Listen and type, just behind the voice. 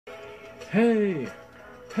Hey,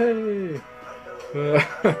 hey. Uh,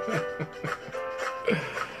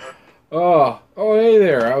 oh, hey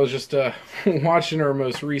there. I was just watching our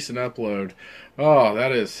most recent upload. Oh,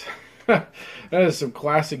 that is that is some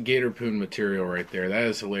classic Gator Poon material right there. That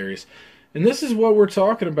is hilarious. And this is what we're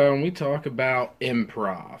talking about when we talk about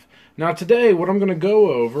improv. Now, today, what I'm going to go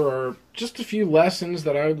over are just a few lessons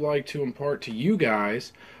that I would like to impart to you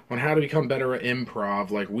guys on how to become better at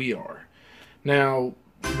improv like we are. Now,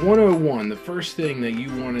 101, the first thing that you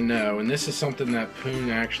want to know, and this is something that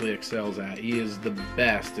Poon actually excels at. He is the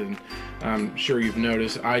best, and I'm sure you've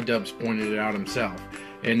noticed, iDubbbz pointed it out himself,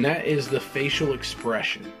 and that is the facial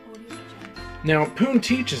expression. Now, Poon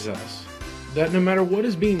teaches us that no matter what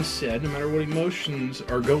is being said, no matter what emotions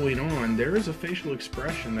are going on, there is a facial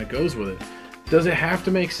expression that goes with it. Does it have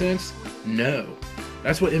to make sense? No.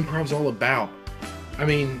 That's what improv's all about. I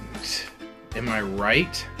mean, am I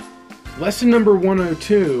right? Lesson number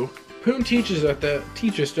 102, Poon teaches us that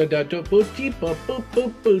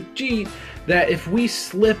if we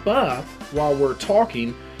slip up while we're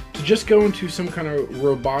talking, to just go into some kind of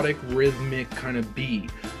robotic, rhythmic kind of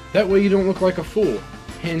beat. That way you don't look like a fool.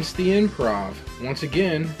 Hence the improv. Once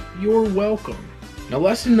again, you're welcome. Now,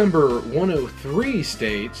 lesson number 103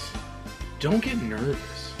 states, don't get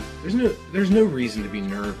nervous. There's no reason to be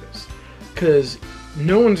nervous, because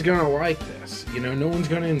no one's gonna like this. You know, no one's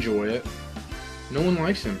gonna enjoy it. No one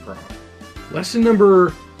likes improv. Lesson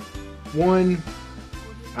number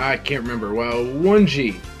I can't remember. Well,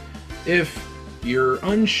 1G. If you're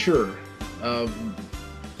unsure of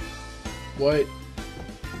what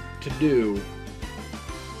to do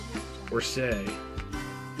or say,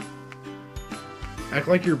 act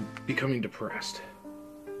like you're becoming depressed.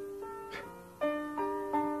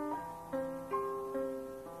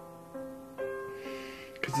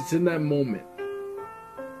 Because it's in that moment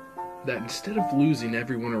that instead of losing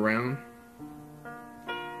everyone around,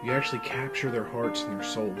 you actually capture their hearts and their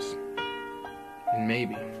souls. And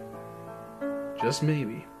maybe, just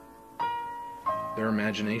maybe, their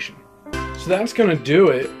imagination. So that's going to do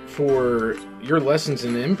it for your lessons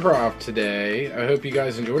in improv today. I hope you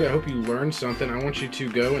guys enjoyed it. I hope you learned something. I want you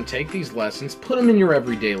to go and take these lessons, put them in your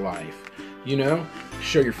everyday life. You know,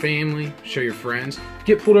 show your family, show your friends.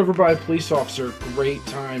 Get pulled over by a police officer, great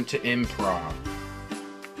time to improv.